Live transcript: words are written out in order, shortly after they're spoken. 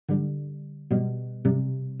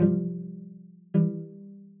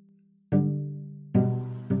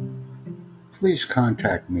Please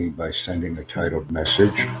contact me by sending a titled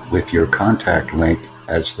message with your contact link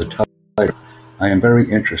as the title. I am very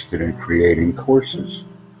interested in creating courses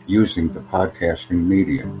using the podcasting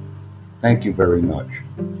medium. Thank you very much.